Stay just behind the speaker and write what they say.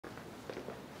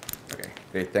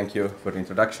Great, thank you for the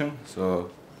introduction.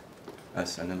 So,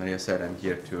 as Anna Maria said, I'm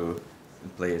here in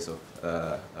place of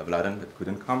Vladan that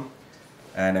couldn't come.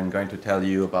 And I'm going to tell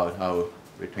you about how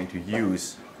we're trying to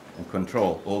use and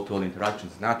control all-to-all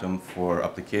interactions in ATOM for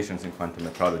applications in quantum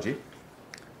metrology.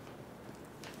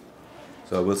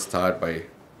 So we'll start by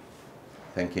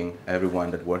thanking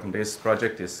everyone that worked on this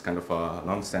project. It's kind of a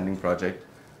long-standing project.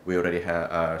 We already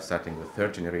are starting the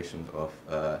third generation of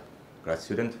grad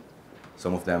students.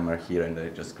 Some of them are here and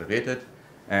they just graduated.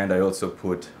 And I also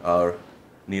put our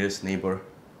nearest neighbor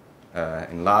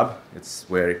in lab. It's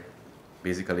where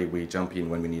basically we jump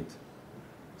in when we need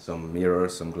some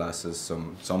mirrors, some glasses,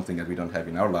 something that we don't have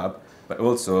in our lab, but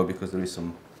also because there is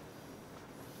some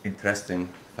interesting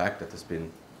fact that has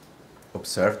been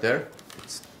observed there.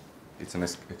 It's an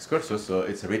excursus, so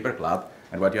it's a Rydberg lab,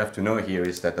 and what you have to know here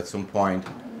is that at some point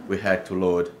we had to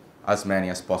load as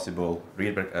many as possible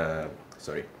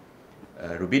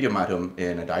rubidium atom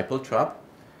in a dipole trap,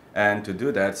 and to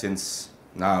do that, since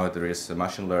now there is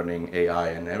machine learning, AI,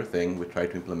 and everything, we try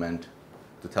to implement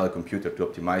to tell a computer to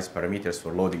optimize parameters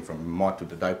for loading from mod to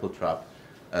the dipole trap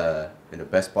in the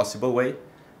best possible way.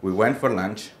 We went for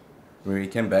lunch. When we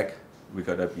came back, we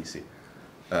got a PC.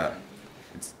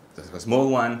 It's a small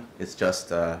one. It's just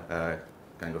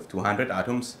kind of 200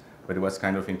 atoms, but it was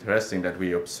kind of interesting that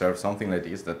we observed something like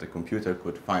this, that the computer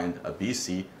could find a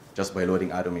BC just by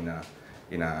loading atom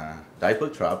in a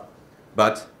dipole trap.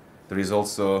 But there is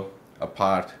also a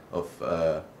part of,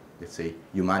 let's say,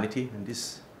 humanity in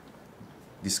this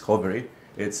discovery.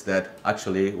 It's that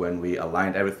actually when we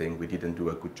aligned everything, we didn't do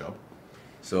a good job.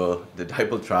 So the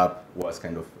dipole trap was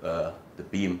kind of, the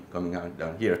beam coming out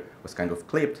down here was kind of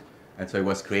clipped, and so it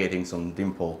was creating some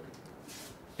dimple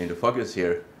in the focus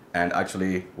here. And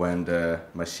actually when the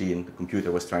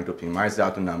computer was trying to optimize the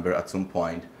atom number, at some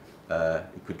point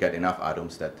it could get enough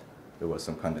atoms that there was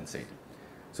some condensate.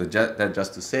 So that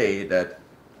just to say that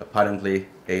apparently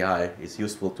AI is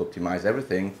useful to optimize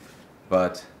everything,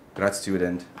 but grad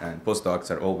student and postdocs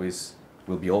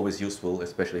will be always useful,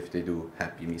 especially if they do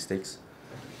happy mistakes.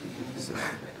 So,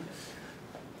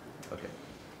 okay.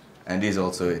 And this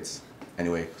also, it's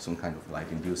anyway some kind of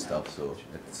light-induced stuff, so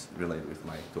it's related with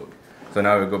my talk. So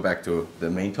now we'll go back to the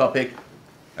main topic.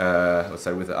 I'll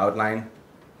start with the outline.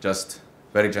 Just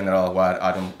very general what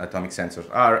atomic sensors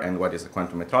are and what is a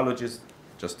quantum metrologist,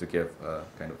 just to give a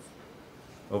kind of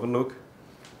overlook.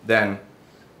 Then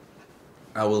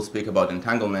I will speak about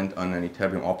entanglement on an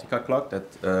ytterbium optical clock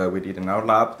that we did in our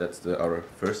lab. That's our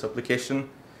first application.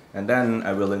 And then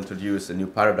I will introduce a new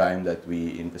paradigm that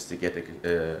we investigate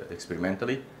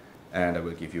experimentally. And I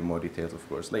will give you more details, of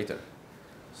course, later.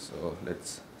 So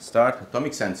let's start.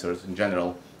 Atomic sensors, in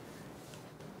general,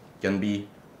 can be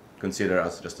considered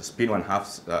as just a spin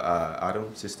 1/2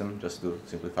 atom system, just to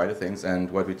simplify the things. And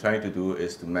what we're trying to do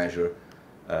is to measure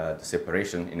the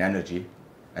separation in energy.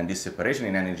 And this separation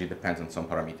in energy depends on some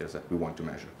parameters that we want to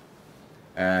measure.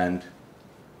 And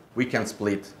we can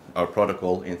split our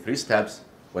protocol in 3 steps.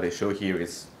 What I show here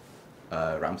is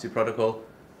a Ramsey protocol.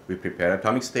 We prepare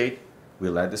atomic state, we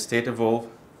let the state evolve,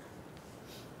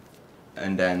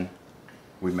 and then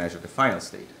we measure the final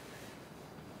state.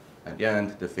 At the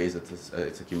end, the phase that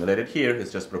it's accumulated here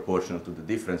is just proportional to the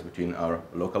difference between our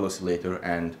local oscillator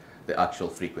and the actual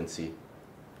frequency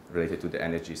related to the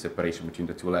energy separation between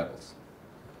the 2 levels.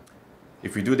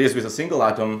 If we do this with a single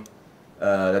atom,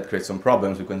 that creates some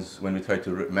problems, because when we try to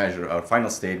measure our final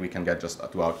state, we can get just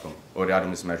 2 outcomes. Or the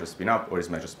atom is measured spin up, or is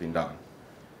measured spin down.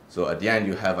 So at the end,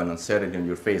 you have an uncertainty in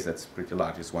your phase that's pretty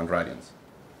large. It's 1 radians.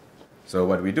 So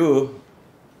what we do,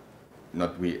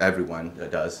 everyone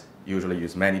does, usually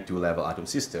use many 2-level atom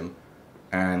system.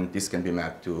 And this can be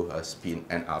mapped to a spin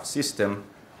and half system.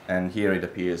 And here it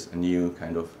appears a new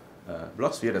kind of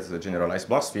Bloch sphere. That's a generalized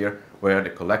Bloch sphere, where the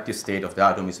collective state of the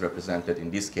atom is represented in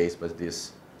this case by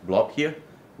this blob here,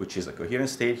 which is a coherent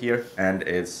state here, and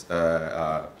it's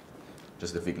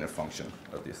just the Wigner function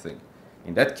of this thing.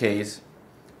 In that case,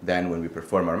 then when we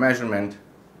perform our measurement,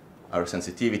 our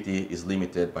sensitivity is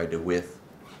limited by the width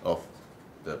of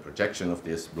the projection of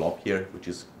this blob here, which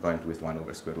is going to with 1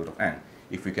 over square root of n.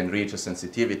 If we can reach a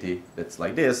sensitivity that's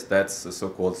like this, that's a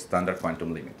so-called standard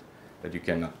quantum limit, that you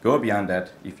cannot go beyond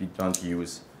that if you don't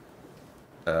use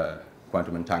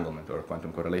quantum entanglement or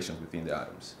quantum correlations within the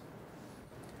atoms.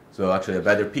 So actually a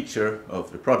better picture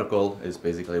of the protocol is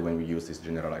basically when we use this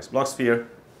generalized Bloch sphere,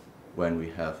 when we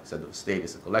have set of state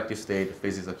is a collective state, the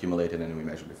phase is accumulated, and we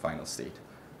measure the final state.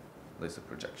 That's the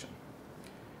projection.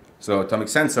 So atomic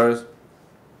sensors,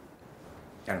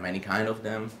 there are many kinds of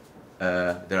them.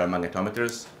 There are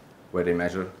magnetometers, where they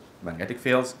measure magnetic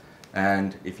fields.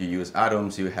 And if you use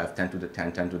atoms, you have 10 to the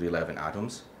 10, 10 to the 11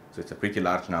 atoms. So it's a pretty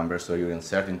large number, so your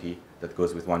uncertainty that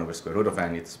goes with 1 over square root of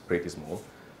n, it's pretty small.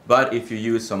 But if you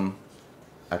use some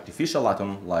artificial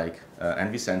atom like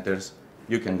NV centers,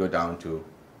 you can go down to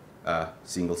a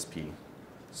single spin.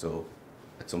 So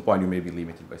at some point you may be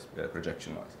limited by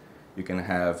projection noise. You can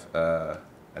have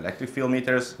electric field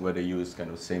meters where they use kind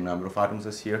of the same number of atoms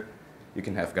as here. You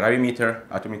can have gravimeter,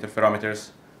 atom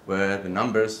interferometers, where the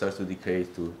numbers start to decay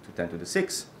to 10 to the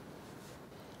 6.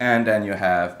 And then you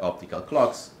have optical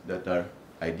clocks that are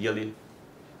ideally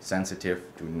sensitive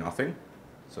to nothing.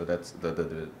 So that's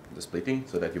the splitting,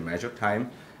 so that you measure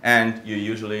time. And you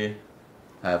usually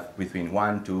have between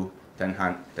 1 to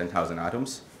 10,000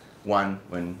 atoms. 1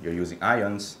 when you're using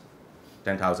ions,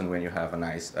 10,000 when you have a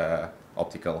nice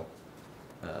optical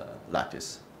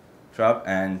lattice trap.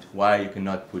 And why you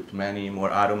cannot put many more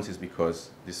atoms is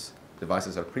because these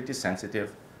devices are pretty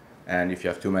sensitive. And if you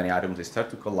have too many atoms, they start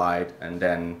to collide, and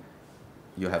then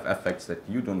you have effects that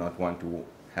you do not want to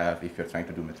have if you're trying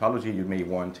to do metrology. You may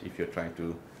want if you're trying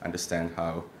to understand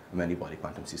how a many-body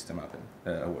quantum system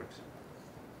works.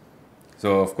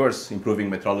 So, of course, improving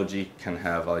metrology can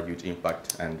have a huge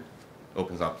impact and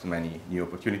opens up many new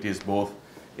opportunities, both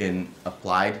in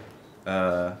applied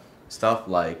stuff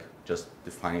like just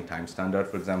defining time standard,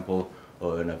 for example,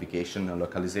 or navigation and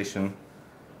localization,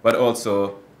 but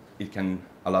also it can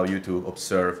allow you to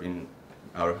observe in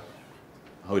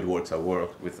how it works at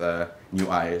work with new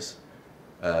eyes.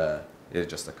 Here's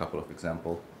just a couple of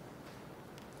examples.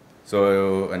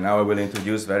 So, and now I will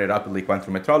introduce very rapidly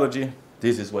quantum metrology.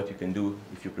 This is what you can do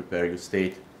if you prepare your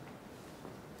state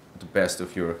to the best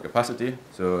of your capacity.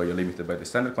 So you're limited by the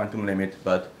standard quantum limit,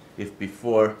 but if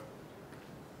before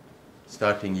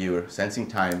starting your sensing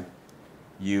time,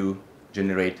 you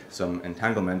generate some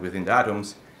entanglement within the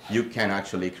atoms, you can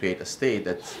actually create a state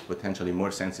that's potentially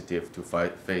more sensitive to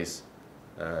phase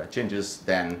changes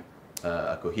than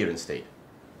a coherent state.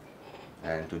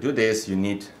 And to do this, you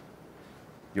need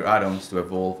your atoms to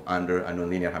evolve under a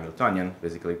nonlinear Hamiltonian,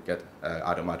 basically get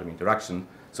atom-atom interaction,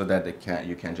 so that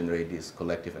you can generate this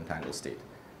collective entangled state.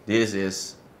 This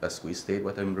is a squeeze state,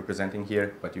 what I'm representing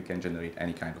here, but you can generate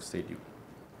any kind of state you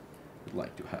would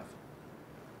like to have.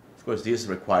 Of course, this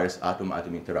requires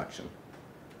atom-atom interaction.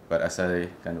 But as I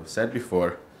kind of said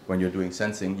before, when you're doing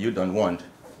sensing, you don't want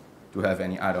to have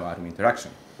any atom-atom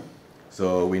interaction.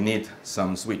 So we need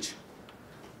some switch.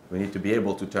 We need to be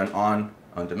able to turn on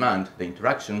demand the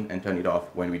interaction and turn it off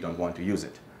when we don't want to use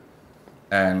it.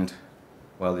 And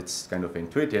well, it's kind of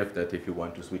intuitive that if you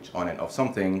want to switch on and off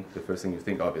something, the first thing you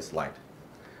think of is light.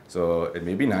 So it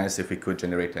may be nice if we could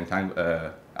generate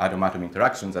atom-atom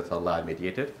interactions that are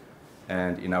light-mediated.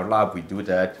 And in our lab, we do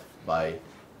that by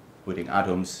putting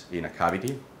atoms in a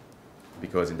cavity,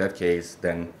 because in that case,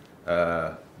 then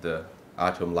the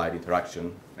atom-light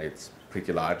interaction, it's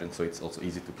pretty large, and so it's also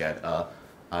easy to get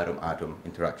atom-atom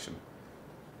interaction.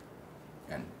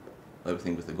 And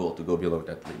everything with the goal to go below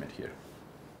that limit here.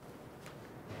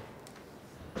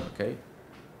 Okay.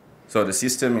 So the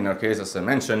system, in our case, as I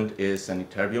mentioned, is an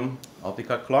ytterbium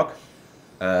optical clock.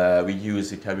 We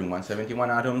use ytterbium 171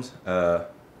 atoms.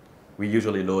 We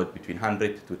usually load between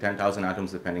 100 to 10,000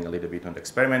 atoms, depending a little bit on the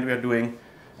experiment we are doing.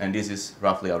 And this is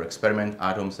roughly our experiment.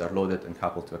 Atoms are loaded and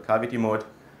coupled to a cavity mode.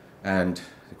 And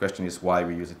the question is why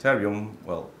we use ytterbium.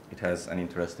 Well, it has an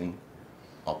interesting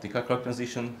optical clock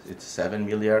transition. It's 7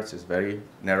 milliards. It's very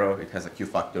narrow. It has a Q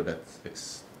factor that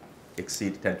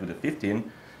exceeds 10 to the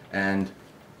 15. And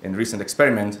in recent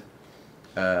experiment,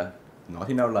 not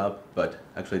in our lab, but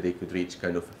actually they could reach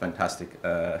kind of fantastic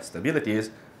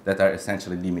stabilities that are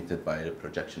essentially limited by the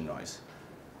projection noise.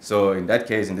 So in that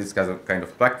case, in this kind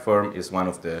of platform is one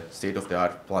of the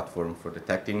state-of-the-art platform for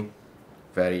detecting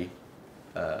very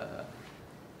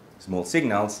small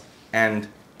signals, and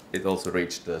it also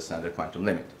reached the standard quantum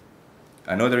limit.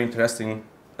 Another interesting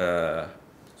Sorry,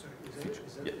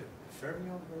 is that the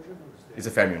fermion version? It's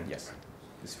a fermion, yes.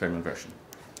 It's a fermion version.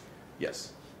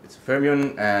 Yes, it's a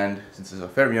fermion, and since it's a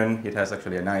fermion, it has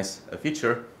actually a nice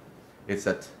feature. It's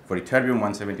that for ytterbium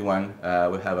 171,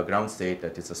 we have a ground state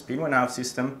that is a spin 1/2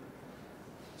 system.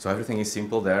 So everything is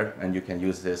simple there, and you can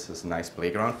use this as a nice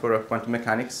playground for quantum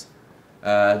mechanics.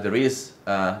 There is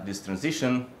this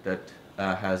transition that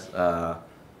has a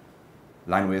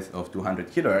line width of 200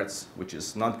 kilohertz, which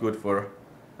is not good for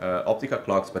optical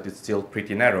clocks, but it's still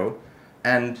pretty narrow.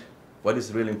 And what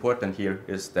is really important here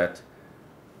is that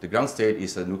the ground state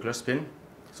is a nuclear spin.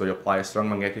 So you apply a strong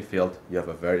magnetic field, you have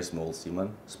a very small Simon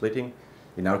splitting.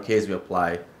 In our case, we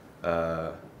apply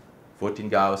 14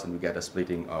 Gauss, and we get a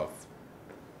splitting of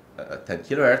 10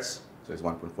 kilohertz. So it's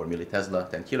 1.4 millitesla,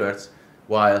 10 kilohertz.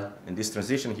 While in this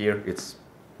transition here, it's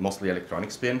mostly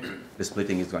electronic spin, the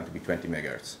splitting is going to be 20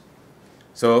 megahertz.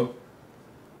 So,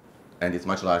 and it's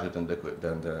much larger than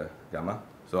the gamma.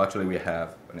 So actually we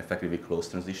have an effectively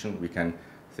closed transition. We can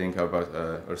think about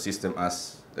our system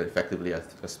as effectively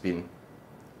a spin,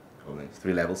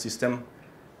 three-level system.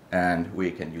 And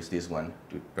we can use this one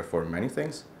to perform many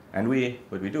things. And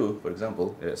what we do, for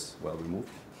example, is, well, we move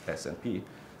S and P,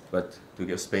 but to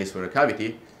give space for a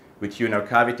cavity, we tune our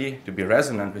cavity to be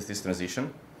resonant with this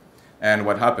transition. And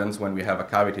what happens when we have a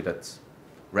cavity that's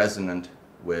resonant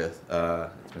with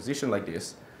a transition like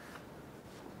this,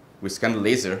 we scan the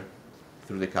laser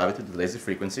through the cavity, the laser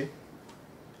frequency.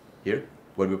 Here,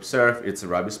 what we observe, it's a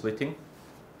Rabi splitting,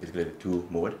 basically the two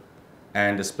mode.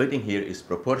 And the splitting here is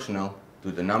proportional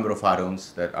to the number of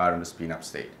atoms that are in the spin-up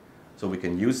state. So we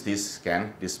can use this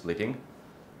scan, this splitting,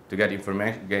 to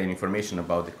gain information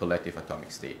about the collective atomic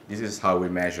state. This is how we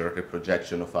measure the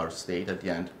projection of our state at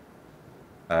the end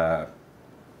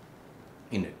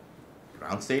in the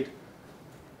ground state,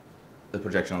 the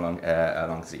projection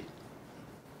along Z.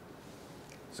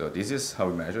 So this is how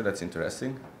we measure, that's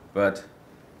interesting. But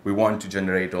we want to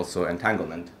generate also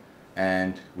entanglement.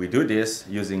 And we do this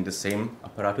using the same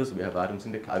apparatus. We have atoms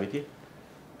in the cavity.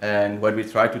 And what we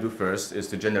try to do first is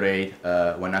to generate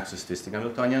one-axis twisting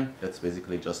Hamiltonian. That's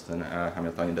basically just a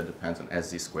Hamiltonian that depends on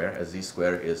SZ square.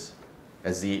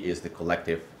 SZ is the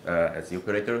collective SZ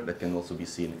operator that can also be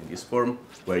seen in this form,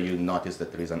 where you notice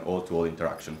that there is an all-to-all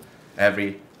interaction.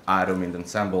 Every atom in the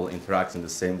ensemble interacts in the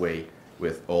same way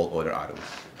with all other atoms.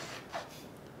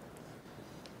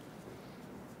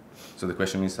 So the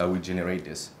question is how we generate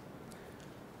this.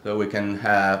 So we can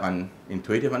have an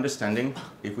intuitive understanding.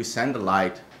 If we send the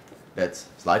light that's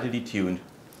slightly detuned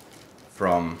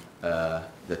from the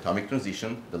atomic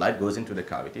transition, the light goes into the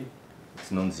cavity.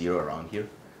 It's non-zero around here,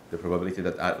 the probability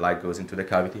that light goes into the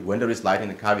cavity. When there is light in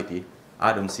the cavity,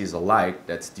 atom sees a light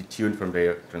that's detuned from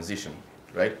their transition,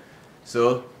 right?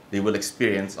 So they will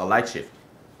experience a light shift.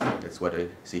 That's what I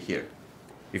see here.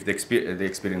 If they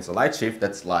experience a light shift,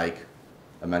 that's like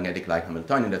a magnetic light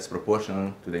Hamiltonian that's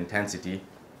proportional to the intensity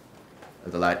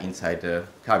of the light inside the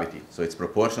cavity. So it's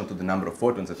proportional to the number of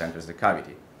photons that enters the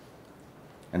cavity.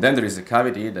 And then there is a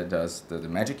cavity that does the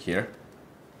magic here.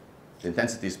 The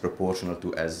intensity is proportional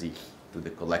to SZ, to the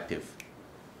collective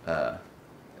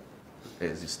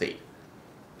SZ state.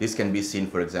 This can be seen,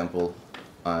 for example,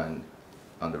 on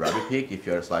the Rabi peak. If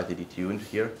you are slightly detuned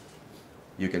here,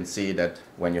 you can see that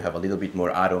when you have a little bit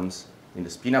more atoms in the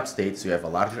spin-up state, so you have a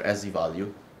larger SZ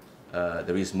value,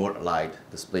 there is more light.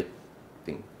 The split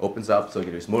thing opens up, so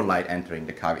there is more light entering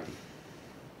the cavity.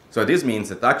 So this means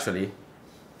that actually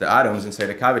the atoms inside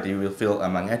the cavity will feel a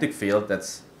magnetic field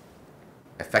that's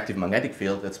effective magnetic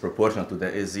field that's proportional to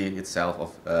the SZ itself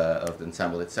of the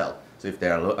ensemble itself. So if they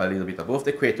are a little bit above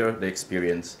the equator, they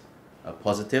experience a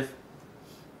positive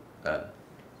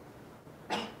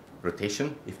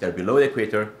rotation. If they're below the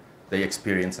equator, they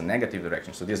experience a negative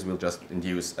direction. So this will just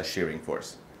induce a shearing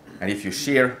force. And if you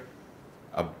shear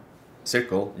a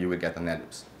circle, you will get an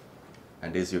ellipse.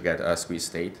 And this you get a squeeze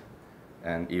state.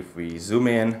 And if we zoom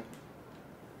in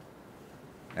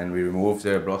and we remove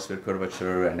the Bloch sphere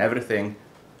curvature and everything,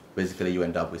 basically you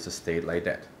end up with a state like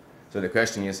that. So the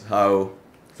question is how,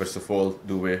 first of all,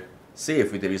 do we see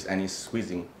if there is any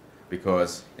squeezing?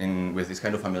 Because with this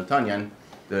kind of Hamiltonian,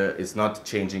 it's not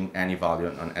changing any value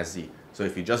on SZ. So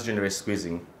if you just generate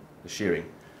squeezing, the shearing,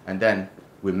 and then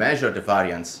we measure the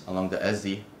variance along the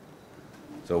SZ,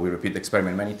 so we repeat the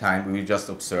experiment many times, we will just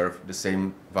observe the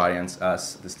same variance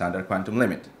as the standard quantum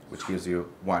limit, which gives you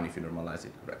 1 if you normalize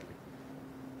it correctly.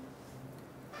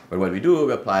 But what we do,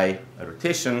 we apply a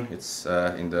rotation. It's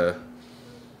in the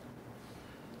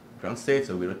ground state,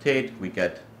 so we rotate, we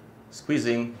get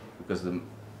squeezing because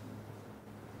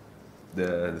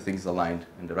the thing is aligned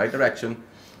in the right direction.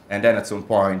 And then at some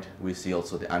point, we see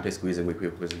also the anti-squeezing.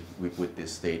 We put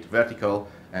this state vertical,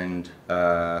 and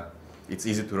it's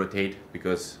easy to rotate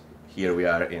because here we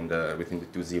are within the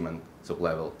 2 Zeeman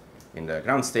sublevel in the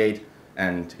ground state,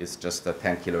 and it's just a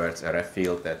 10 kilohertz RF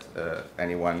field that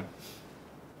anyone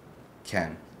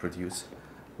can produce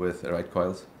with the right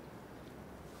coils.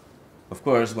 Of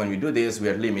course, when we do this, we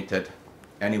are limited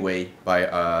anyway by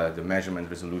the measurement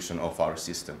resolution of our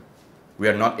system. We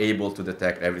are not able to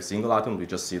detect every single atom, we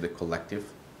just see the collective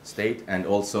state, and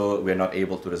also we are not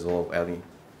able to resolve any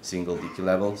single DQ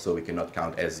level, so we cannot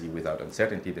count SZ without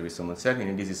uncertainty. There is some uncertainty,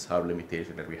 and this is our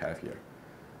limitation that we have here.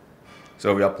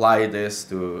 So we apply this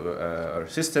to our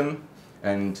system,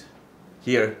 and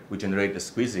here we generate the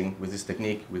squeezing with this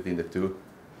technique within the 2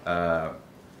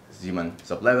 Zeeman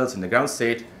sublevels in the ground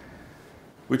state.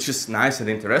 which is nice and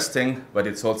interesting, but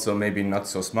it's also maybe not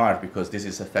so smart because this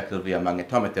is effectively a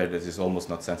magnetometer that is almost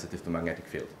not sensitive to magnetic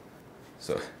field.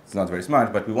 So it's not very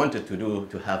smart, but we wanted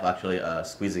to have actually a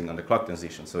squeezing on the clock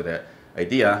transition. So the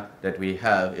idea that we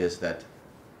have is that,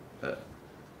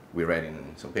 we read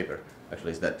in some paper,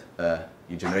 actually, is that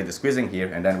you generate the squeezing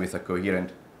here, and then with a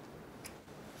coherent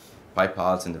pi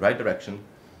pulse in the right direction,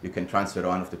 you can transfer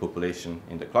one of the population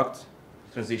in the clock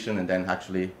transition, and then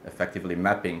actually effectively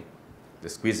mapping the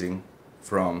squeezing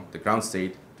from the ground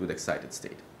state to the excited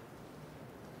state.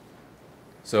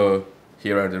 So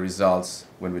here are the results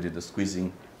when we did the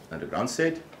squeezing at the ground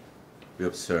state. We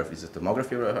observe is a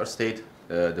tomography of our state.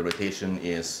 The rotation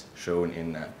is shown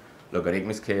in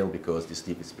logarithmic scale because this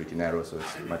tip is pretty narrow, so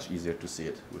it's much easier to see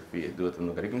it if we do it on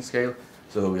logarithmic scale.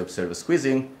 So we observe a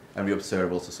squeezing, and we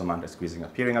observe also some anti-squeezing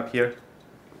appearing up here.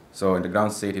 So in the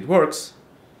ground state it works.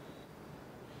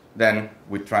 Then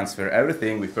we transfer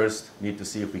everything. We first need to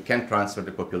see if we can transfer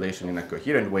the population in a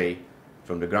coherent way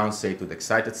from the ground state to the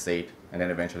excited state, and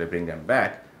then eventually bring them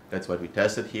back. That's what we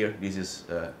tested here. This is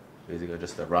basically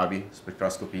just a Rabi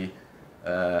spectroscopy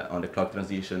on the clock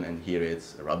transition, and here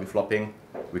it's a Rabi flopping.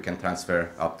 We can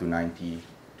transfer up to 90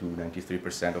 to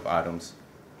 93% of atoms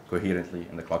coherently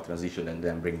in the clock transition and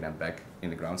then bring them back in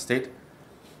the ground state.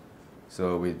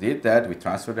 So we did that. We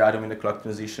transferred the atom in the clock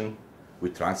transition.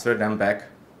 We transferred them back,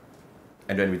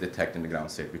 and then we detect in the ground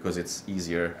state because it's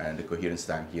easier, and the coherence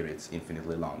time here it's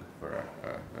infinitely long for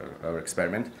our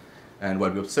experiment. And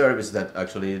what we observe is that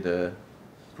actually the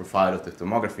profile of the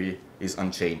tomography is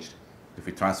unchanged. If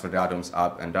we transfer the atoms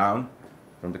up and down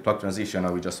from the clock transition,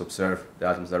 or we just observe the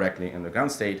atoms directly in the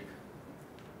ground state,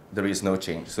 there is no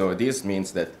change. So this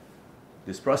means that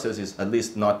this process is at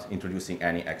least not introducing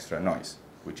any extra noise,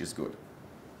 which is good.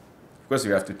 Of course,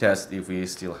 we have to test if we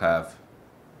still have,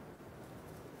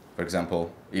 for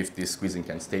example, if this squeezing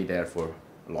can stay there for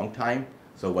a long time.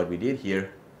 So what we did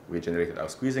here, we generated our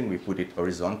squeezing, we put it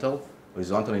horizontal.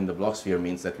 Horizontal in the block sphere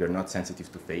means that we are not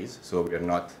sensitive to phase, so we are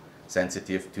not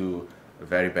sensitive to a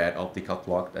very bad optical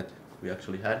clock that we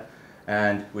actually had.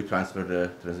 And we transfer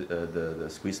the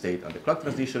squeeze state on the clock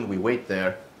transition. We wait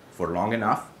there for long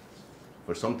enough,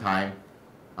 for some time,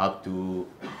 up to,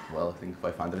 well, I think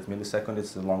 500 milliseconds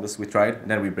is the longest we tried. And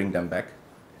then we bring them back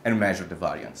and measure the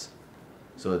variance.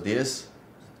 So this,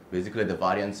 basically the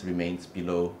variance remains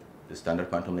below the standard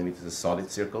quantum limit. Is a solid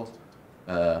circle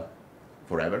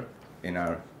forever, in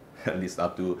our, at least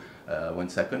up to 1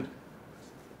 second.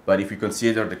 But if we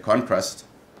consider the contrast,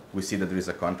 we see that there is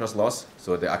a contrast loss.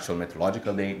 So the actual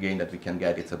metrological gain that we can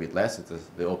get, it's a bit less. It's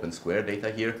the open square data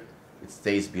here. It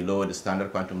stays below the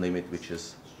standard quantum limit, which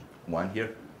is 1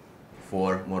 here,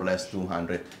 for more or less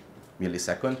 200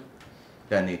 milliseconds.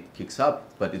 Then it kicks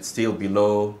up, but it's still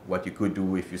below what you could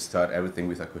do if you start everything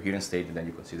with a coherent state, and then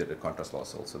you consider the contrast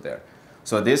loss also there.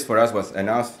 So this for us was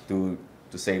enough to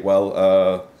say,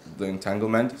 well, the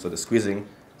entanglement, so the squeezing,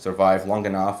 survived long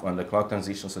enough on the clock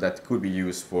transition so that could be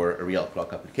used for real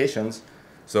clock applications.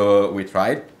 So we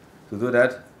tried to do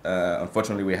that.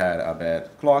 Unfortunately, we had a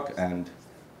bad clock and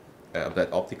a bad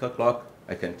optical clock.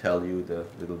 I can tell you the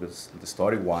little bit the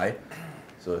story why.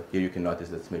 So here you can notice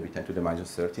that's maybe 10 to the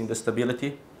minus 13 the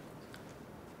stability.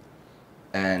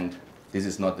 And this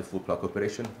is not the full clock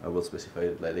operation. I will specify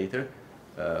it later.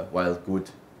 While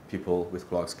good people with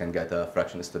clocks can get a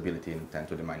fractional stability in 10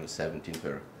 to the minus 17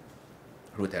 per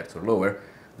root hertz or lower.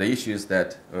 The issue is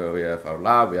that we have our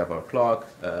lab, we have our clock,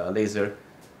 laser.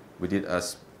 We did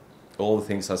all the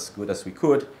things as good as we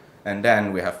could, and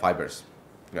then we have fibers,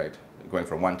 right? Going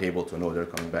from one table to another,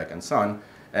 coming back, and so on.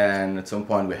 And at some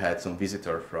point, we had some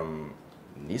visitor from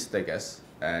NIST, I guess,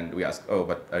 and we asked, "Oh,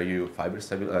 but are you are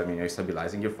you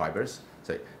stabilizing your fibers?"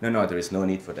 Say, "No, there is no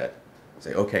need for that."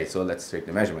 Say, "Okay, so let's take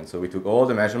the measurements." So we took all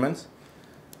the measurements,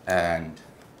 and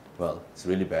well, it's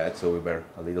really bad. So we were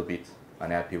a little bit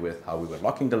unhappy with how we were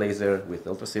locking the laser with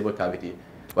ultra-stable cavity.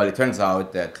 Well, it turns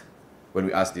out that when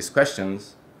we asked these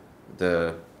questions,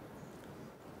 the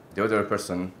other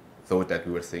person thought that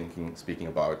we were speaking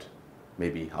about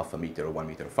maybe half a meter or 1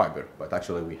 meter of fiber, but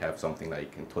actually we have something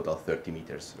like in total 30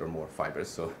 meters or more fibers.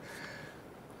 So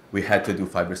we had to do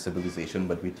fiber stabilization,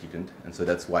 but we didn't, and so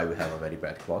that's why we have a very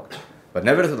bad clock. But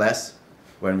nevertheless,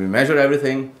 when we measure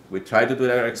everything, we try to do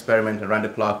our experiment and run the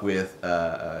clock with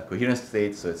a coherent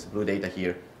state, so it's blue data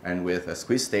here, and with a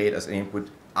squeeze state as input.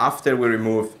 After we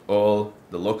removed all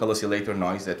the local oscillator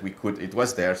noise that it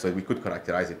was there, so we could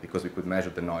characterize it because we could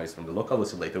measure the noise from the local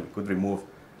oscillator, we could remove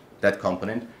that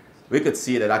component. We could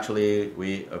see that actually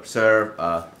we observe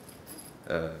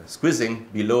squeezing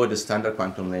below the standard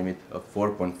quantum limit of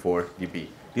 4.4 dB.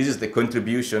 This is the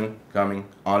contribution coming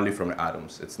only from the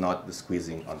atoms. It's not the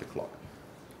squeezing on the clock.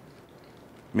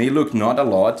 May look not a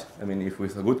lot. I mean, if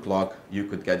with a good clock, you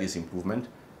could get this improvement.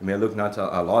 It may look not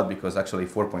a lot because actually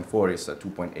 4.4 is a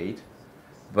 2.8.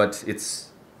 But it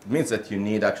means that you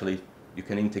need actually, you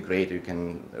can integrate, you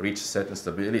can reach certain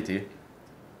stability,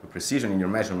 precision in your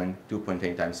measurement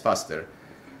 2.8 times faster.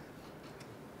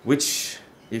 Which,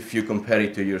 if you compare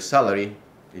it to your salary,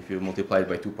 if you multiply it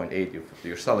by 2.8 to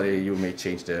your salary, you may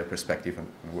change the perspective on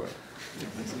the world.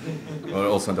 Or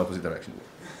also in the opposite direction.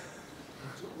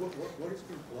 So what is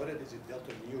being plotted? Is it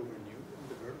delta mu over nu on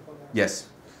the vertical axis? Yes.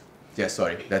 Yes,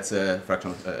 sorry. That's a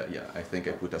fractional. Yeah, I think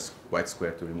I put a white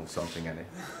square to remove something.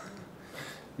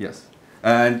 Yes.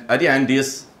 And at the end,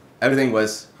 everything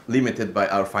was limited by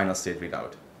our final state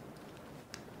readout.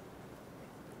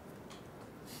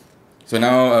 So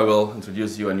now I will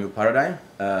introduce you a new paradigm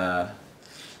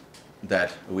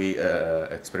that we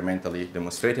experimentally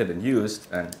demonstrated and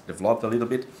used and developed a little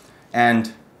bit.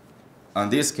 And on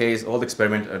this case, all the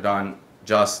experiments are done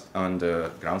just on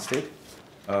the ground state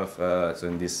of, so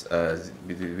in this,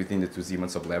 within the 2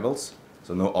 Siemens of levels.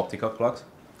 So no optical clocks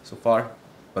so far,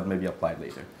 but maybe applied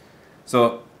later.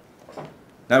 So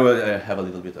now we'll have a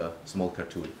little bit of small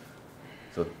cartoon.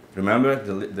 So remember,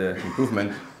 the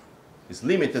improvement is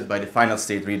limited by the final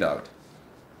state readout.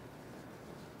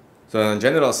 So in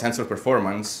general, sensor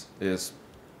performance is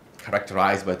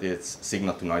characterized by its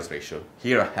signal-to-noise ratio.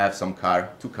 Here I have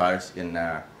two cars in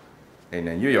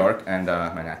New York and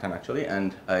Manhattan, actually,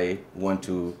 and I want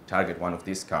to target one of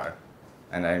these cars.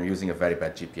 And I'm using a very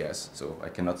bad GPS, so I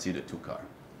cannot see the 2 cars.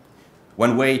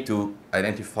 One way to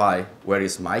identify where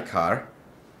is my car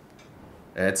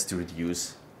is to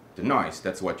reduce the noise.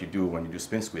 That's what you do when you do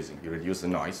spin squeezing. You reduce the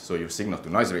noise, so your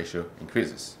signal-to-noise ratio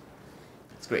increases.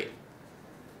 It's great.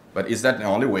 But is that the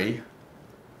only way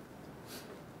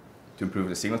to improve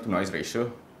the signal-to-noise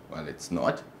ratio? Well, it's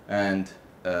not. And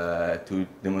to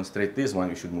demonstrate this one,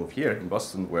 you should move here in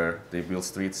Boston, where they build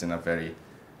streets in a very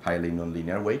highly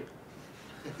nonlinear way.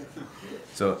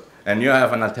 So, and you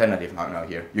have an alternative now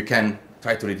here. You can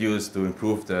try to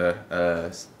improve the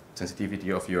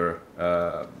sensitivity of your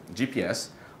GPS,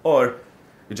 or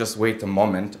you just wait a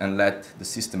moment and let the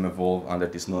system evolve under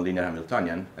this nonlinear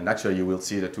Hamiltonian. And actually, you will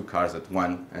see the 2 cars that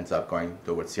one ends up going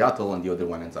towards Seattle and the other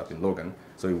one ends up in Logan.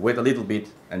 So you wait a little bit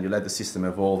and you let the system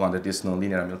evolve under this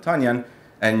nonlinear Hamiltonian,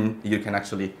 and you can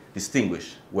actually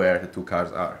distinguish where the 2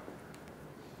 cars are.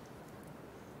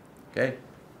 Okay?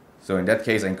 So in that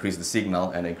case, I increase the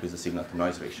signal and I increase the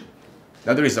signal-to-noise ratio.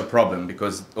 Now there is a problem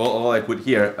because all I put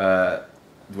here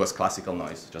was classical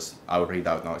noise, just our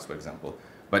readout noise, for example.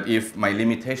 But if my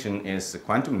limitation is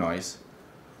quantum noise,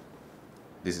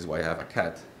 this is why I have a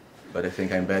cat, but I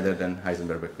think I'm better than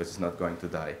Heisenberg because it's not going to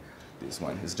die, this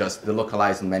one. It's just the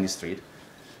localized on many street.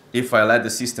 If I let the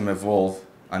system evolve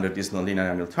under this nonlinear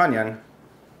Hamiltonian,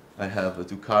 I have the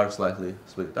 2 cars slightly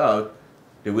split out.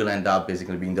 They will end up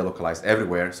basically being delocalized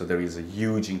everywhere, so there is a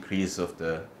huge increase of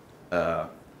the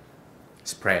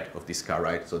spread of this car,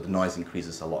 right? So the noise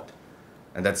increases a lot.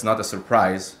 And that's not a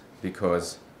surprise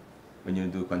because when you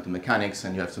do quantum mechanics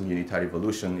and you have some unitary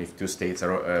evolution, if 2 states have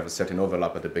a certain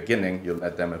overlap at the beginning, you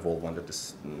let them evolve under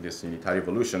this unitary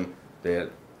evolution, the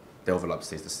overlap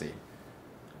stays the same.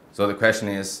 So the question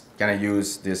is, can I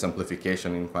use this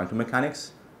amplification in quantum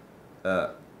mechanics?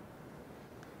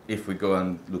 If we go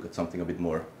and look at something a bit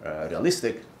more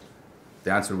realistic,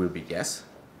 the answer will be yes.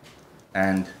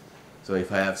 And so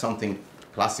if I have something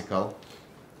classical,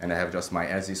 and I have just my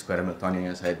SZ square Hamiltonian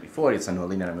as I had before, it's a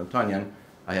nonlinear Hamiltonian,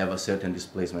 I have a certain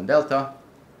displacement delta.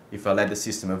 If I let the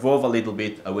system evolve a little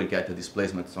bit, I will get a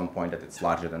displacement at some point that it's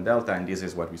larger than delta, and this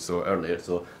is what we saw earlier,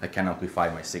 so I can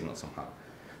amplify my signal somehow.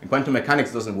 In quantum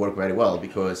mechanics, it doesn't work very well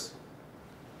because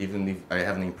even if I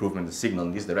have an improvement in the signal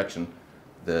in this direction,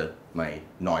 my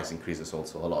noise increases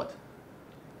also a lot.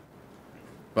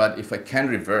 But if I can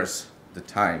reverse the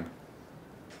time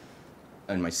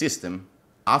in my system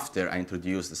after I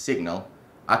introduce the signal,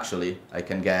 actually I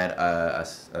can get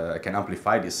I can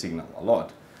amplify this signal a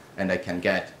lot, and I can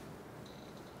get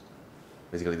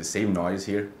basically the same noise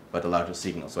here, but a larger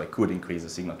signal. So I could increase the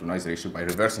signal-to-noise ratio by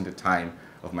reversing the time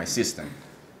of my system.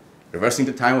 Reversing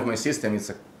the time of my system is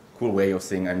a cool way of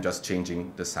saying I'm just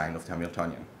changing the sign of the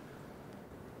Hamiltonian.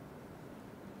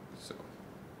 So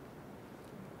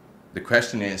the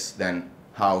question is then,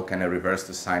 how can I reverse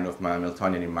the sign of my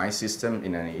Hamiltonian in my system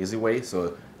in an easy way?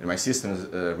 So in my systems,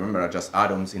 remember, are just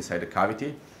atoms inside the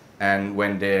cavity. And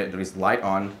when there is light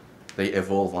on, they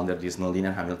evolve under this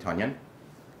nonlinear Hamiltonian.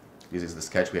 This is the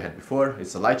sketch we had before.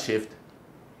 It's a light shift,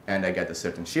 and I get a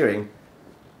certain shearing. If I detune the light on the opposite side, I can have the intensity being always proportional to the SZ. So I could increase the signal-to-noise ratio by reversing the time of my system. Reversing the time of my system is a cool way of saying I'm just changing the sign of the Hamiltonian. So the question is then, how can I reverse the sign of my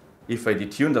Hamiltonian in my system in an easy way? So in my systems, remember, are just atoms inside the cavity. And when there is light on, they evolve under this nonlinear Hamiltonian. This is the sketch we had before. It's a light shift, and I get a certain shearing. If I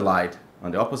detune the light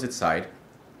on the opposite side,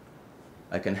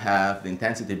 I can have the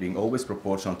intensity being always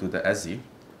proportional to the SZ.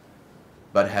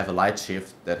 but have a light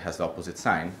shift that has the opposite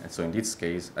sign. And so in this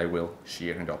case, I will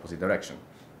shear in the opposite direction.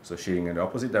 So shearing in the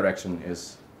opposite direction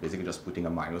is basically just putting a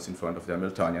minus in front of the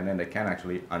Hamiltonian, and I can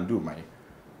actually undo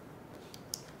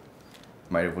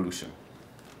my revolution.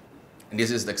 And this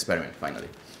is the experiment, finally.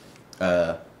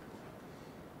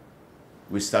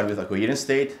 We start with a coherent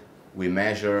state. We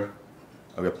measure,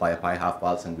 we apply a pi half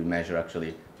pulse, and we measure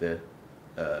actually the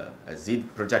z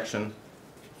projection.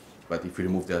 But if we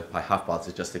remove the pi half pulse,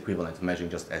 it's just equivalent to measuring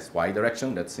just sy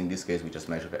direction. That's in this case, we just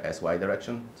measure the sy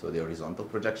direction, so the horizontal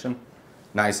projection.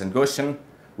 Nice and Gaussian.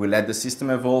 We let the system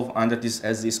evolve under this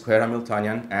sz square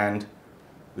Hamiltonian, and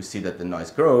we see that the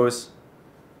noise grows.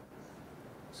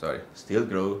 Sorry, still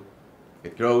grow.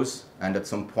 It grows, and at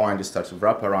some point it starts to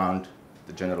wrap around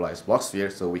the generalized Bloch sphere,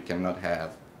 so we cannot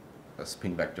have a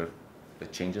spin vector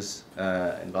that changes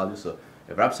in value. So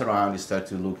it wraps around, it starts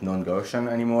to look non-Gaussian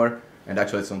anymore, and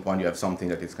actually at some point you have something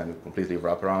that is kind of completely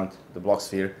wrap around the Bloch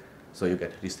sphere, so you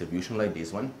get a distribution like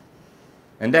this one.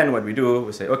 And then what we do,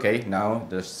 we say, okay, now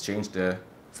let's change the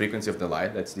frequency of the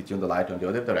light, let's detune the light on the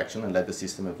other direction and let the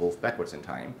system evolve backwards in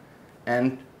time.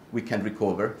 And we can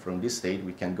recover from this state,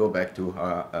 we can go back to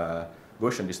a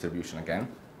Gaussian distribution again,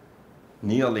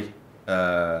 nearly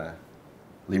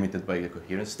limited by the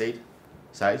coherent state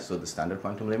size, so the standard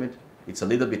quantum limit. It's a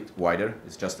little bit wider,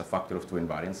 it's just a factor of 2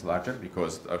 invariance larger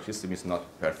because our system is not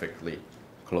perfectly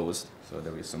closed, so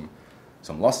there is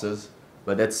some losses,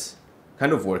 but that's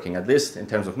kind of working. At least in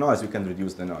terms of noise, we can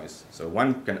reduce the noise. So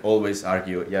one can always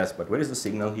argue, yes, but where is the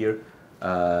signal here?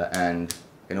 And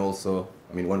can also,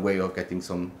 I mean, one way of getting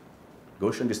some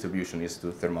Gaussian distribution is to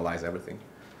thermalize everything.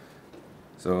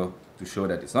 So to show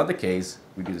that it's not the case,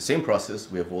 we do the same process,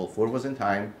 we evolve forwards in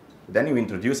time, then you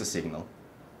introduce a signal,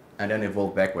 and then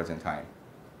evolve backwards in time.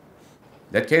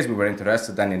 In that case, we were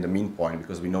interested then in the mean point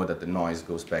because we know that the noise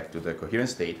goes back to the coherent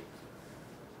state.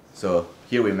 So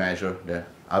here we measure the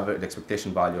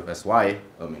expectation value of Sy,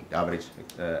 I mean the average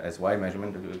Sy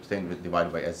measurement that we obtain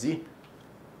divided by Sz,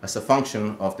 as a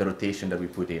function of the rotation that we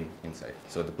put inside.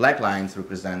 So the black lines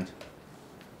represent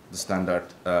the standard,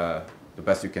 the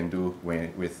best you can do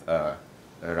with a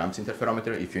Ram's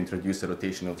interferometer. If you introduce a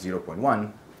rotation of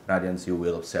 0.1 radians, you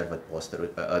will observe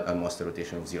a Moster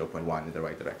rotation of 0.1 in the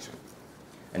right direction.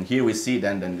 And here we see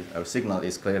then our signal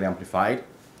is clearly amplified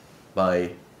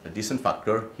by a decent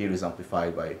factor. Here is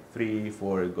amplified by 3,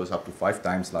 4, it goes up to 5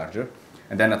 times larger.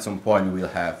 And then at some point we will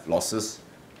have losses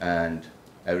and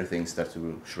everything starts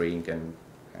to shrink and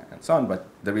so on, but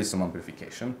there is some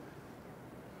amplification.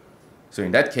 So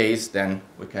in that case, then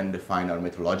we can define our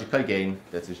metrological gain.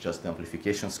 That is just the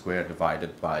amplification square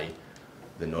divided by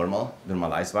the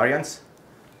normalized variance.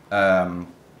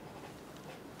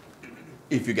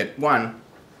 If you get 1,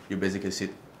 you basically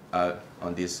sit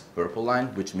on this purple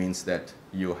line, which means that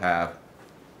you have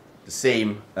the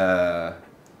same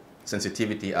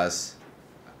sensitivity as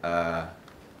the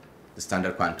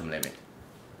standard quantum limit.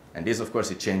 And this, of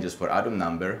course, it changes for atom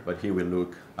number, but here we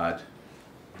look at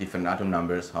different atom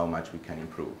numbers, how much we can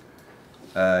improve.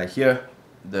 Here,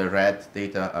 the red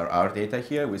data are our data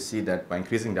here. We see that by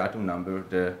increasing the atom number,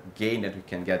 the gain that we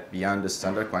can get beyond the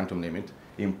standard quantum limit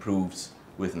improves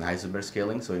with Heisenberg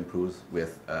scaling, so improves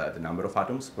with the number of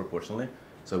atoms proportionally.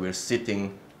 So we're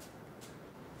sitting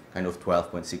kind of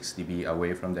 12.6 dB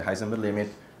away from the Heisenberg limit,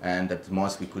 and at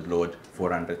most we could load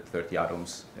 430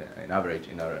 atoms in average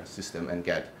in our system and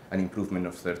get an improvement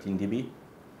of 13 dB.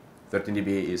 13 dB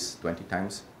is 20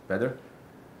 times better,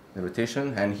 the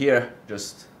rotation. And here,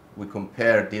 just we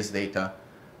compare this data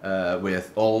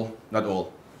with not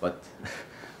all, but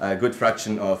a good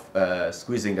fraction of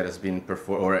squeezing that has been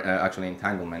performed, or actually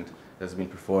entanglement that has been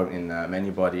performed in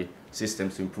many-body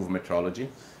systems to improve metrology.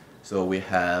 So we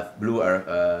have blue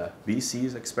are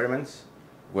BC's experiments,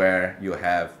 where you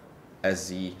have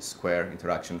SZ square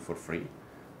interaction for free.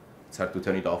 It's hard to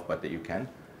turn it off, but you can.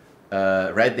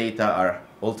 Red data are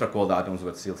ultra-cold atoms,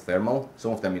 but still thermal.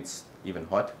 Some of them it's even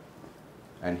hot.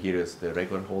 And here is the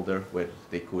regular holder, where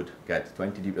they could get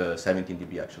 17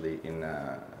 dB actually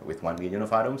with 1 million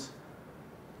of atoms.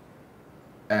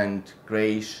 And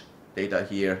grayish data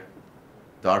here,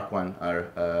 dark one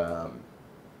are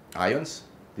ions.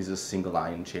 These are single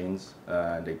ion chains.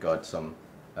 They got some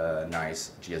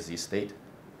nice GSZ state.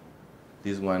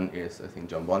 This one is, I think,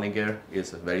 John Bollinger.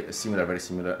 It's a very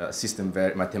similar system,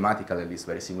 mathematically at least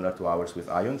very similar to ours with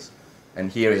ions.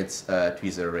 And here it's a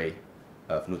tweezer array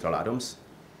of neutral atoms.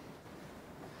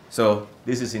 So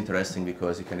this is interesting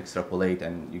because you can extrapolate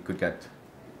and you could get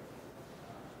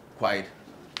quite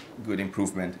good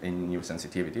improvement in new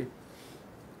sensitivity.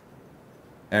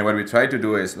 And what we try to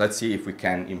do is, let's see if we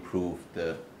can improve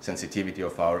the sensitivity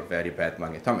of our very bad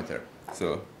magnetometer.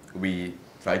 So we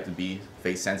try to be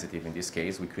phase sensitive in this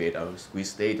case. We create our squeeze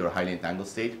state or highly entangled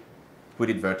state, put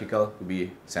it vertical to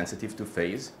be sensitive to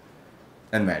phase,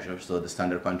 and measure. So the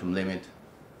standard quantum limit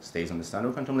stays on the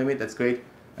standard quantum limit. That's great.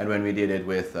 And when we did it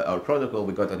with our protocol,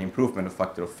 we got an improvement of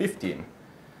factor of 15.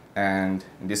 And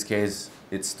in this case,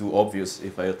 it's too obvious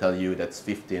if I tell you that's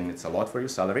 15, it's a lot for your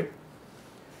salary.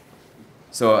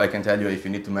 So I can tell you if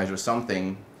you need to measure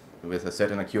something with a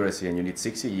certain accuracy and you need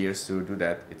 60 years to do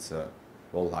that, it's a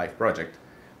whole life project.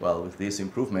 Well, with this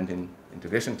improvement in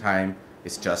integration time,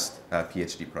 it's just a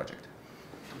PhD project.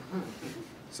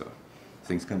 So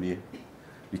things can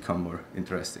become more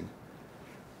interesting.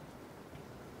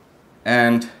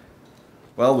 And,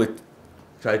 well, we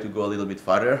try to go a little bit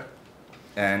further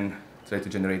and try to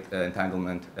generate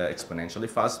entanglement exponentially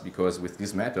fast, because with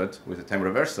this method, with the time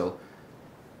reversal,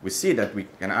 we see that we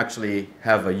can actually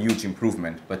have a huge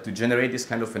improvement. But to generate this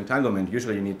kind of entanglement,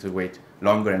 usually you need to wait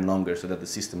longer and longer so that the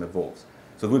system evolves.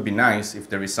 So it would be nice if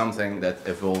there is something that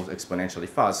evolves exponentially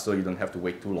fast, so you don't have to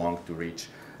wait too long to reach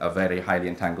a very highly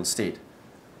entangled state.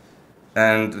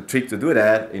 And the trick to do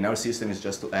that in our system is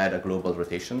just to add a global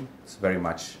rotation. It's very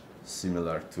much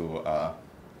similar to,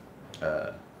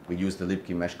 we use the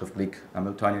Lipkin-Meshkov-Glick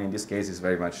Hamiltonian in this case. It's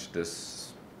very much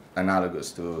this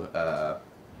analogous to,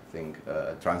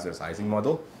 transverse Ising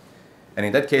model. And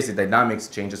in that case, the dynamics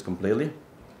changes completely.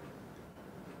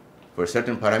 For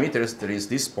certain parameters, there is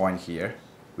this point here,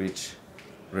 which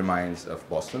reminds of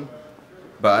Boston.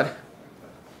 But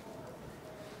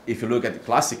if you look at it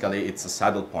classically, it's a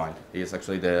saddle point. It's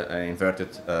actually the inverted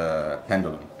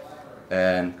pendulum.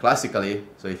 And classically,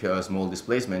 so if you have a small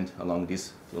displacement along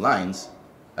these two lines,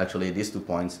 actually these 2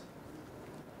 points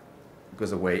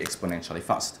goes away exponentially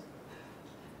fast.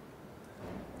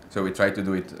 So we try to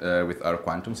do it with our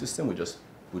quantum system. We just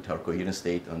put our coherent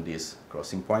state on this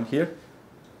crossing point here.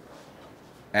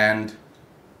 And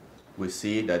we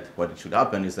see that what it should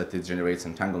happen is that it generates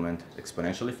entanglement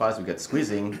exponentially fast. We get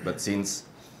squeezing, but since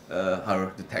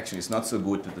our detection is not so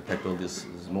good to detect all this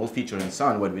small feature and so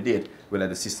on, what we did, we let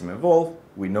the system evolve.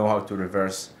 We know how to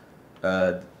reverse,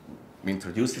 we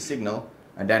introduce the signal,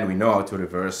 and then we know how to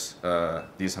reverse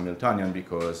this Hamiltonian,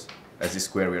 because as this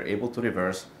square we are able to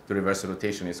reverse. To reverse the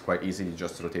rotation is quite easy. You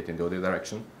just rotate in the other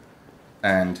direction.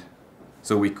 And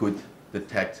so we could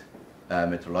detect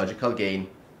metrological gain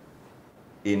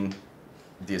in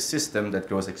this system that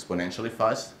grows exponentially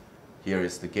fast. Here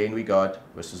is the gain we got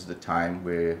versus the time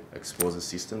we expose the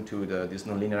system to this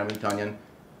nonlinear Hamiltonian.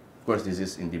 Of course, this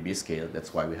is in dB scale.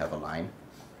 That's why we have a line.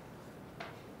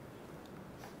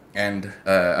 And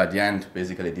at the end,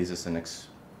 basically, this is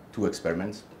two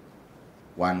experiments.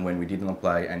 One when we didn't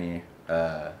apply any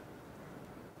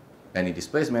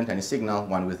displacement, any signal.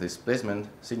 One with displacement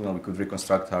signal, we could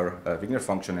reconstruct our Wigner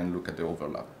function and look at the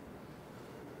overlap.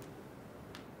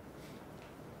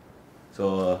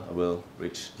 So I will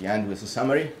reach the end with a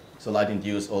summary. So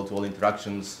light-induced all-to-all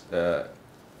interactions are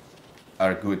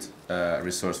a good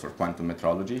resource for quantum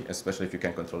metrology, especially if you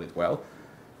can control it well,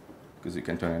 because you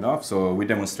can turn it off. So we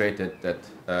demonstrated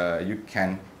that you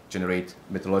can generate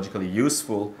metrologically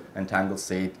useful entangled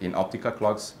state in optical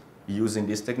clocks using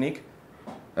this technique.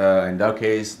 In our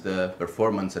case, the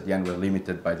performance at the end were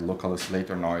limited by the local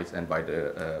oscillator noise and by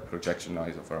the projection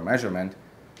noise of our measurement.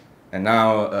 And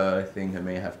now I think I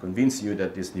may have convinced you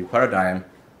that this new paradigm,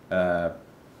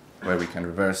 where we can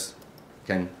reverse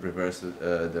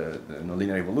the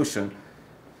nonlinear evolution,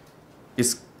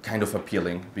 is kind of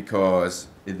appealing, because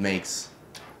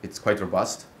it's quite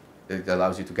robust. It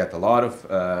allows you to get a lot of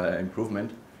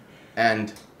improvement,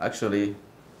 and actually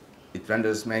it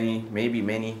renders maybe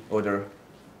many other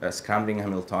scrambling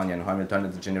Hamiltonian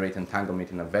to generate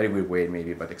entanglement in a very weird way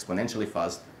maybe, but exponentially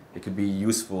fast. It could be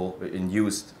useful and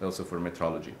used also for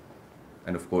metrology.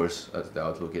 And of course, the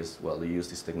outlook is, well, we use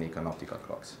this technique on optical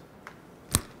clocks.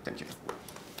 Thank you.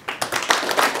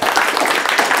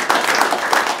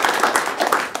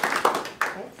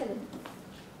 Excellent.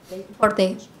 Thank you for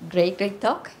the great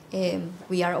talk.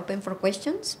 We are open for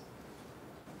questions.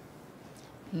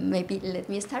 Maybe let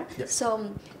me start. Yes.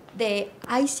 So the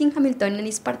Ising Hamiltonian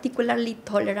is particularly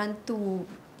tolerant to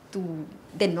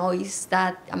the noise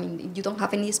that, I mean, if you don't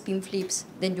have any spin flips,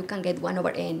 then you can get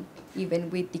 1/n, even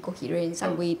with decoherence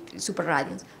and with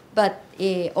superradiance, but,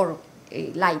 or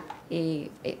light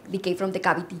decay from the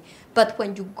cavity. But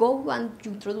when you go and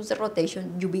you introduce the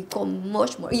rotation, you become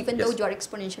much more, even though you are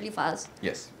exponentially fast,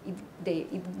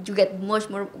 you get much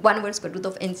more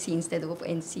 1/√of NC instead of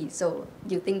NC. So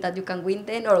do you think that you can win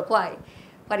then, or why?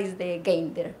 What is the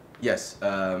gain there? Yes.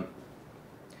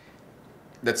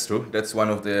 That's true. That's one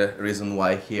of the reasons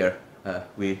why here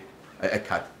I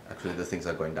cut. Actually, the things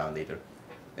are going down later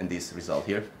in this result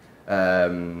here.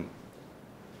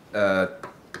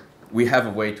 We have a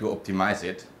way to optimize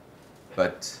it,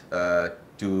 but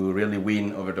to really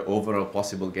win over the overall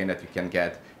possible gain that you can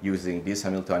get using this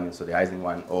Hamiltonian, so the Ising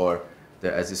one, or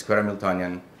the as a square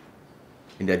Hamiltonian,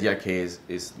 in the ideal case,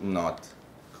 is not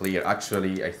clear.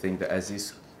 Actually, I think the as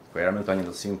is square Hamiltonian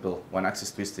is simple.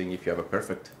 One-axis twisting, if you have a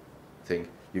perfect thing,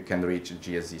 you can reach a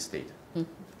GSZ state.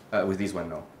 With this one,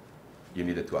 no. You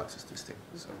need a two-axis twisting.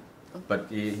 So. But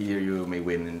here you may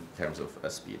win in terms of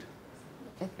speed.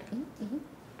 Okay.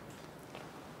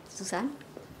 Suzanne?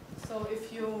 So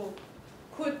if you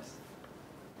could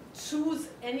choose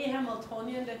any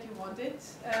Hamiltonian that you wanted,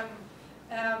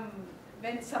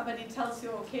 when somebody tells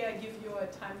you, okay, I give you a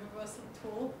time reversal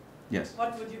tool, yes.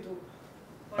 What would you do?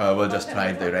 We'll just try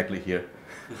it directly here.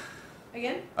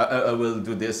 Again? I will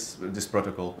do this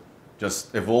protocol.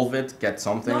 Just evolve it, get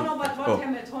something. No, but what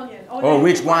Hamiltonian? Oh,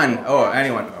 which one? Oh,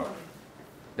 anyone. Oh.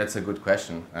 That's a good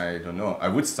question. I don't know. I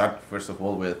would start, first of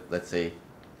all, with, let's say,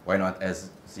 why not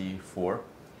SZ4?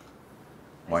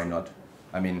 Why not?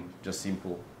 I mean, just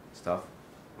simple stuff.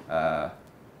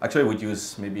 Actually, I would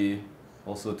use maybe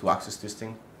also two-axis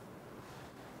twisting.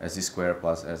 SZ square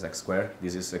plus SX square.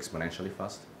 This is exponentially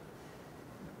fast.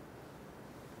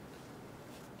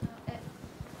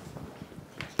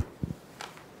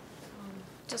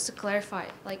 Just to clarify,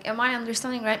 like, am I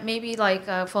understanding right? Maybe like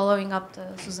following up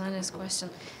the Susanne's question.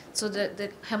 So the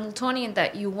Hamiltonian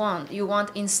that you want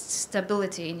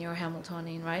instability in your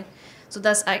Hamiltonian, right? So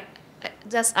that's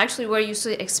actually where you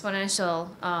see exponential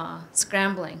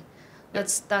scrambling.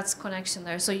 That's connection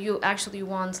there. So you actually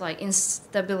want like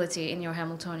instability in your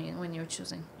Hamiltonian when you're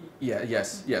choosing. Yeah.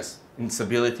 Yes.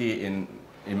 Instability in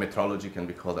metrology can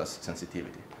be called as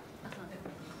sensitivity.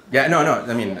 Yeah, no,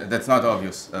 I mean, that's not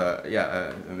obvious.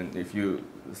 I mean, if you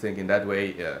think in that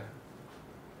way,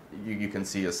 you can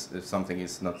see if something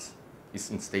is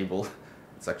unstable,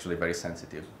 it's actually very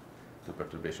sensitive to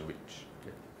perturbation, which,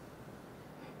 yeah.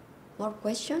 More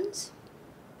questions?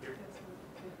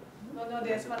 No,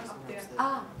 there's one up there.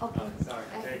 Okay. Sorry,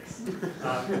 thanks.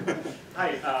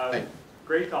 Hi,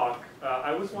 great talk.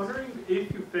 I was wondering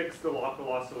if you fix the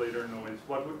local oscillator noise,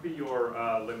 what would be your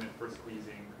limit for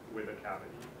squeezing with a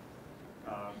cavity?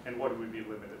 And what would be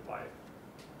limited by it?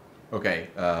 Okay.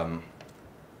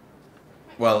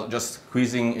 Well, just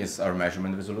squeezing is our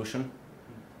measurement resolution.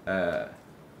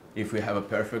 If we have a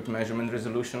perfect measurement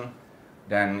resolution,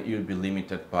 then you'll be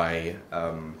limited by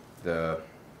the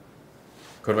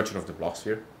curvature of the block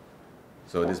sphere.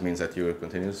 So this means that you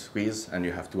continue to squeeze, and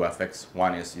you have two effects.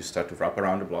 One is you start to wrap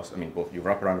around the block. I mean, both you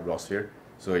wrap around the block sphere,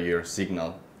 so your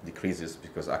signal decreases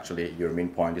because actually your mean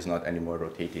point is not anymore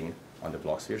rotating on the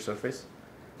block sphere surface.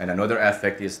 And another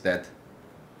effect is that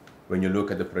when you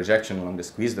look at the projection along the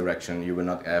squeeze direction, you will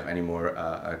not have any more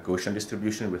a Gaussian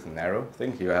distribution with a narrow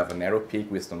thing. You have a narrow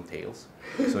peak with some tails.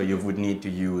 So you would need to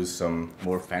use some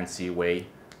more fancy way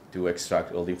to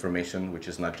extract all the information, which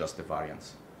is not just the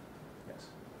variance. Yes.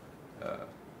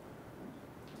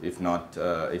 If not,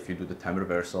 if you do the time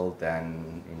reversal,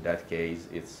 then in that case,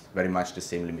 it's very much the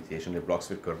same limitation, the block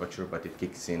sphere curvature, but it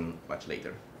kicks in much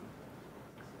later.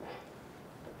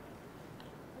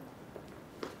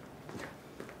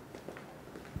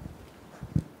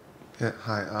 Yeah,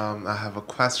 hi. I have a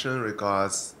question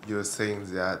regards you're saying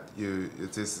that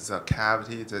this is a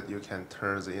cavity that you can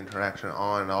turn the interaction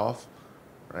on and off,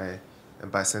 right?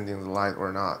 And by sending the light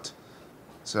or not.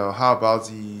 So how about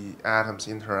the atoms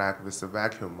interact with the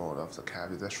vacuum mode of the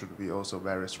cavity? That should be also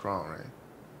very strong, right?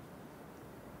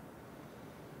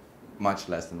 Much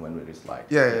less than when there is light.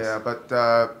 Yeah, but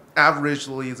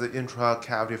averagely the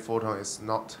intra-cavity photon is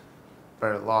not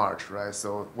very large, right?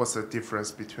 So what's the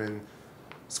difference between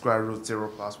square root 0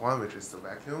 plus 1, which is the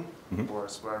vacuum, or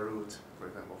square root, for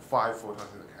example, 5 photons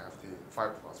in the cavity,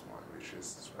 5 plus 1, which is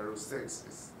square root 6,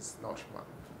 is not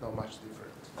much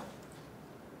different.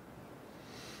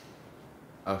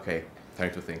 Okay,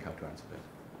 trying to think how to answer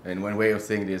that. And one way of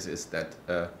saying this is that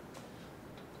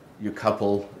you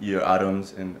couple your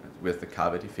atoms with the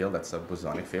cavity field, that's a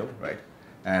bosonic field, right?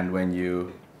 And when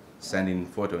you send in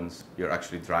photons, you're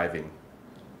actually driving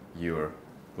your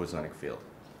bosonic field.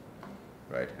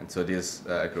 Right, and so this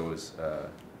grows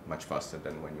much faster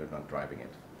than when you're not driving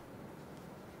it.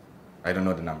 I don't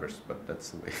know the numbers, but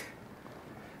that's the way.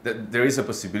 There is a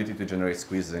possibility to generate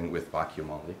squeezing with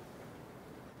vacuum only,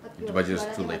 but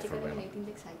just too late for them.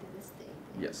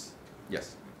 Yes,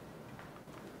 yes.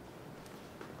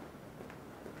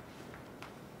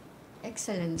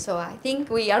 Excellent. So I think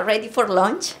we are ready for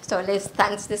lunch. So let's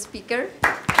thank the speaker.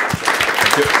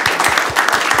 Thank you.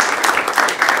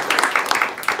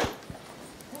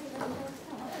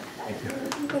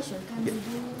 Question. Can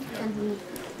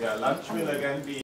you Yeah, lunch will again be